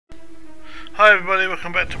Hi everybody,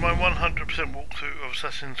 welcome back to my 100% walkthrough of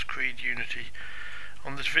Assassin's Creed Unity.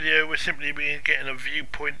 On this video we're simply getting a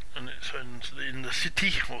viewpoint, and it's in the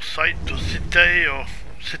city, or Cite, or Cite, or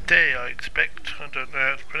Cite I expect. I don't know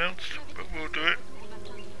how it's pronounced, but we'll do it.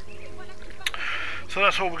 So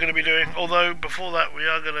that's all we're going to be doing, although before that we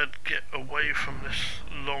are going to get away from this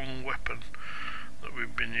long weapon that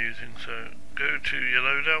we've been using. So go to your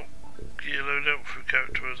loadout, get your loadout for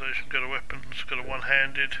characterization, go to weapons, go to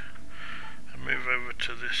one-handed, and move over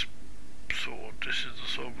to this sword. This is the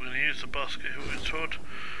sword we're going to use, the basket-wielding sword.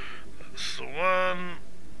 That's the one,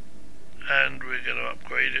 and we're going to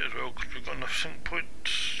upgrade it as well because we've got enough sync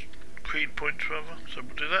points, creed points rather, so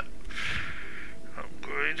we'll do that.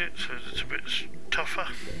 Upgrade it so it's a bit tougher,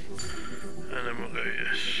 and then we'll go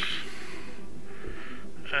yes,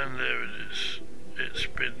 and there it is, it's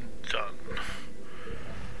been done.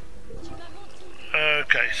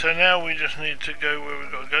 Okay, so now we just need to go where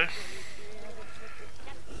we've got to go,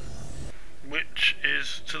 which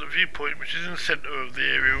is to the viewpoint, which is in the centre of the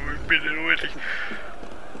area we've been in already.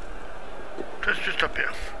 That's just up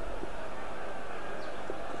here.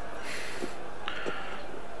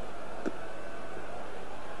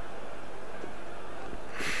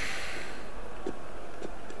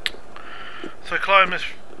 So climb this,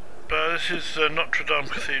 this is Notre Dame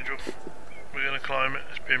Cathedral. We're going to climb it,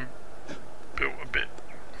 it's been built a bit.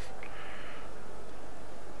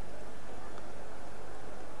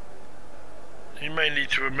 You may need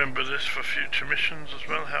to remember this for future missions as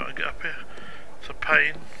well, how to get up here. It's a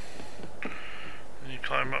pain. And you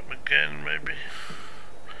climb up again maybe.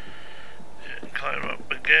 Yeah, climb up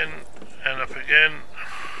again and up again.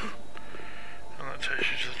 And that takes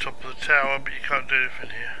you to the top of the tower, but you can't do anything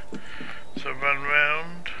here. So run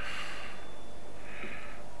round.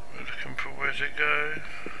 We're looking for where to go.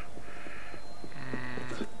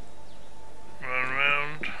 Run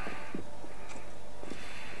round.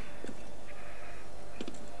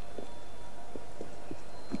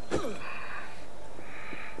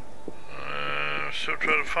 Still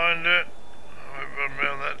trying to find it. I won't run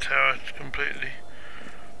around that tower completely.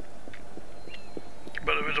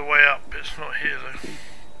 But there is a way up, it's not here though.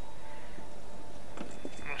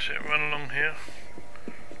 That's it, run along here.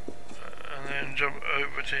 And then jump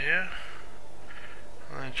over to here.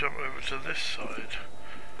 And then jump over to this side.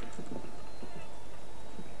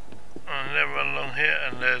 And then run along here,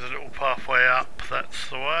 and there's a little pathway up, that's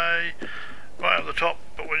the way. Right at the top,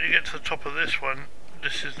 but when you get to the top of this one,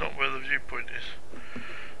 this is not where the viewpoint is.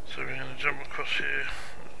 So we're going to jump across here,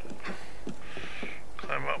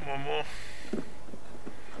 climb up one more.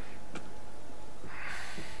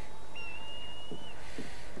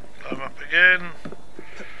 Climb up again.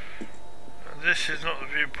 And this is not the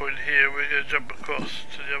viewpoint here, we're going to jump across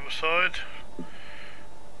to the other side.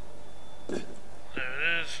 There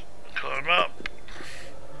it is, climb up.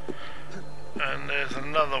 And there's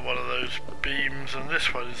another one of those beams, and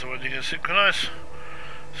this one is the one you can synchronise.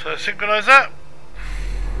 So synchronise that.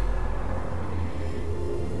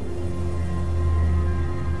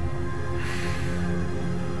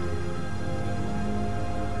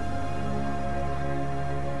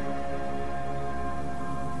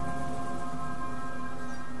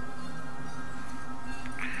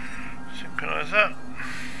 Synchronise that.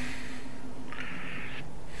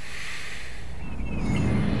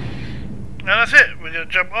 And that's it, we're going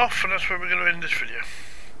to jump off, and that's where we're going to end this video.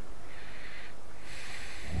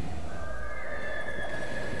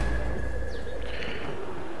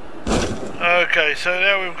 Okay, so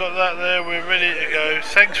now we've got that there, we're ready to go.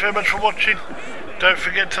 Thanks very much for watching. Don't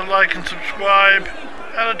forget to like and subscribe.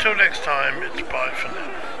 And until next time, it's bye for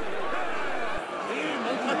now.